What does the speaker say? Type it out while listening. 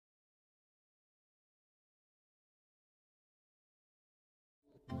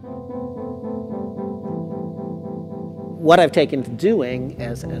What I've taken to doing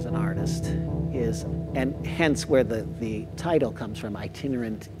as an artist is, and hence where the title comes from,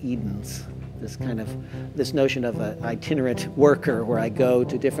 Itinerant Edens, this notion of an itinerant worker where I go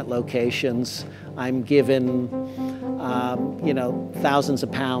to different locations. I'm given thousands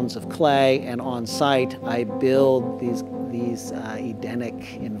of pounds of clay, and on site I build these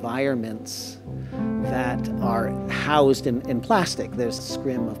Edenic environments that are housed in plastic. There's a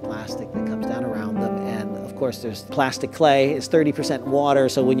scrim of plastic that comes down around them, and of course there's plastic clay. It's 30% water,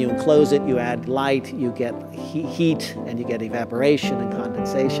 so when you enclose it, you add light, you get heat, and you get evaporation and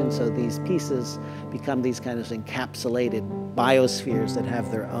condensation, so these pieces become these kind of encapsulated biospheres that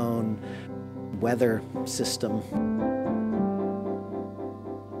have their own weather system.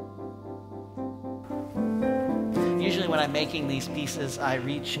 Usually when I'm making these pieces, I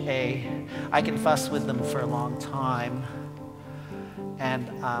can fuss with them for a long time, and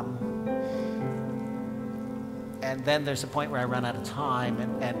then there's a point where I run out of time,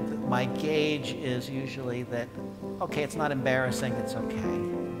 and my gauge is usually that, okay, it's not embarrassing, it's okay.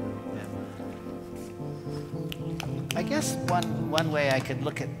 I guess one way I could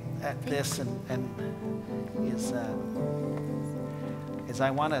look at this is I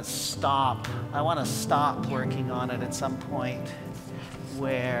want to stop working on it at some point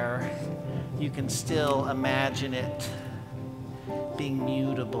where you can still imagine it being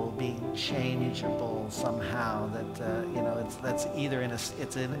mutable, being changeable somehow. That's either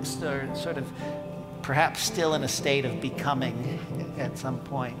it's in sort of perhaps still in a state of becoming at some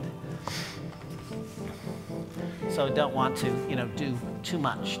point. So I don't want to do too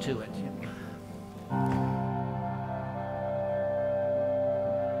much to it.